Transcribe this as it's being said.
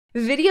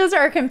Videos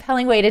are a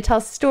compelling way to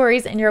tell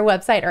stories in your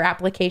website or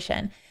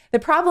application. The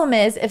problem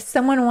is, if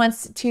someone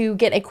wants to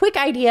get a quick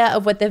idea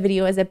of what the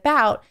video is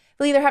about,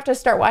 they'll either have to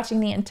start watching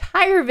the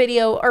entire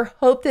video or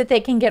hope that they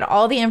can get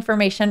all the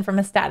information from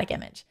a static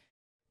image.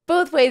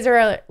 Both ways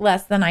are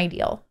less than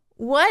ideal.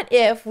 What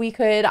if we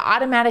could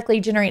automatically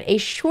generate a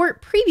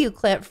short preview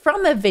clip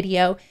from a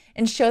video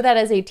and show that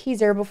as a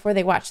teaser before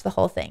they watch the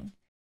whole thing?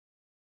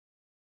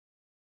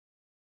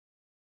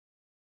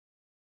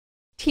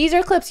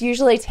 Teaser clips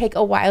usually take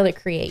a while to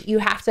create. You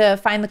have to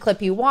find the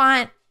clip you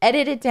want,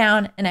 edit it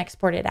down, and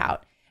export it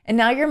out. And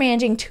now you're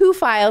managing 2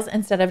 files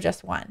instead of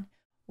just 1.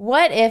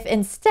 What if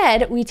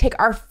instead we take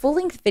our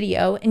full-length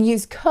video and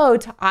use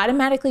code to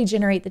automatically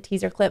generate the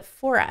teaser clip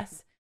for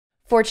us?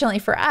 Fortunately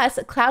for us,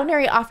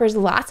 Cloudinary offers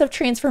lots of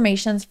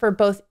transformations for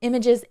both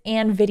images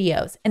and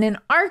videos. And in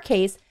our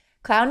case,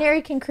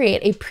 Cloudinary can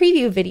create a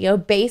preview video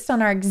based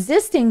on our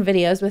existing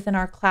videos within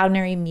our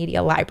Cloudinary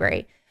media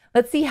library.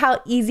 Let's see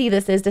how easy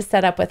this is to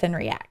set up within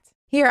React.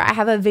 Here I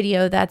have a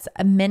video that's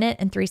 1 minute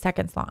and 3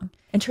 seconds long.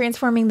 And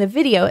transforming the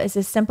video is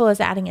as simple as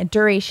adding a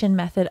duration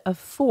method of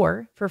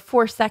 4 for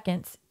 4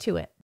 seconds to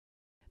it.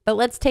 But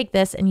let's take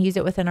this and use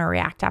it within our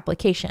React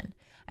application.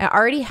 I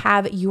already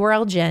have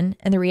URLgen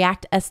and the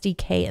React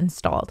SDK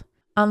installed.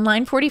 On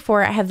line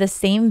 44, I have the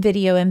same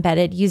video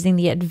embedded using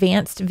the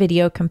advanced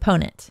video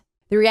component.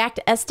 The React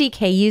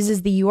SDK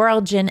uses the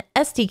URLgen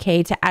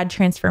SDK to add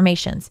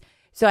transformations,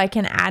 so I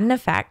can add an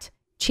effect,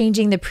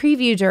 changing the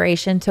preview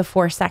duration to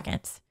 4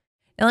 seconds.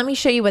 Now let me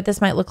show you what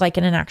this might look like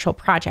in an actual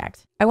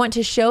project. I want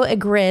to show a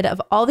grid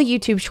of all the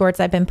YouTube shorts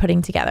I've been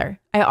putting together.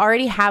 I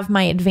already have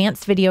my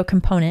advanced video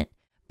component,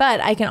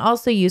 but I can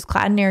also use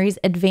Cloudinary's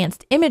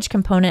advanced image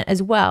component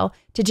as well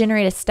to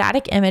generate a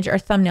static image or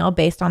thumbnail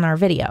based on our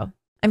video.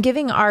 I'm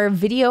giving our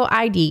video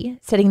ID,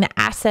 setting the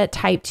asset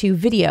type to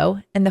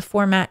video and the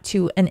format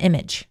to an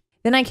image.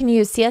 Then I can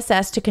use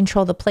CSS to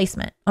control the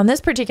placement. On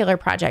this particular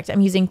project,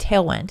 I'm using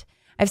Tailwind.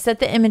 I've set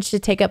the image to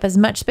take up as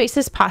much space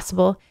as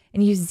possible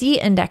and use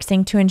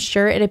z-indexing to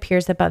ensure it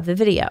appears above the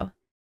video.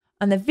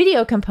 On the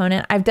video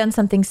component, I've done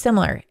something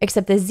similar,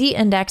 except the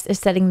z-index is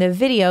setting the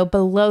video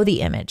below the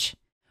image.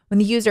 When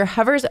the user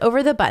hovers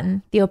over the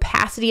button, the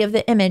opacity of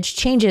the image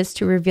changes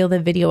to reveal the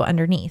video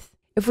underneath.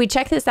 If we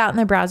check this out in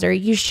the browser,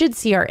 you should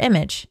see our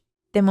image.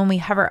 Then when we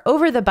hover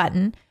over the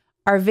button,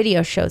 our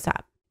video shows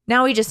up.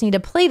 Now we just need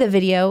to play the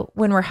video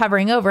when we're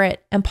hovering over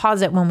it and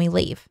pause it when we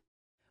leave.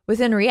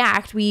 Within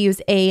React, we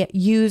use a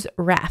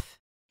useRef.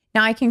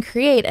 Now I can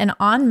create an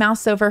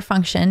onMouseOver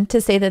function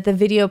to say that the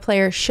video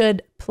player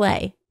should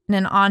play, and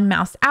an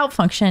onMouseOut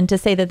function to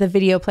say that the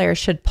video player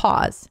should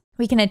pause.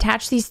 We can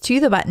attach these to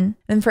the button,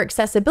 and for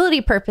accessibility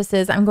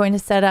purposes, I'm going to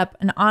set up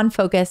an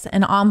onFocus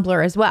and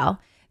onBlur as well.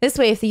 This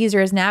way, if the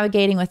user is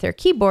navigating with their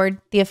keyboard,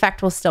 the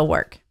effect will still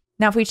work.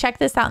 Now, if we check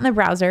this out in the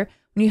browser,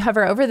 when you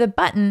hover over the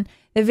button,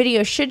 the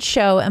video should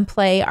show and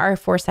play our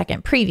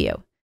 4-second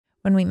preview.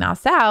 When we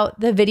mouse out,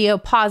 the video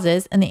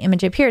pauses and the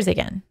image appears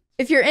again.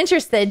 If you're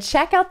interested,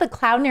 check out the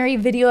Cloudinary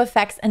video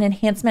effects and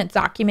enhancement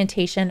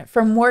documentation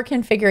for more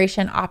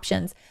configuration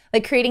options,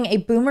 like creating a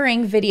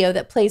boomerang video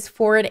that plays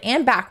forward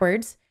and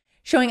backwards,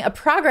 showing a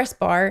progress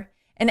bar,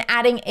 and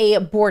adding a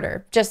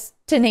border, just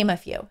to name a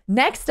few.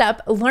 Next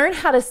up, learn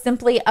how to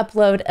simply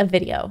upload a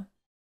video.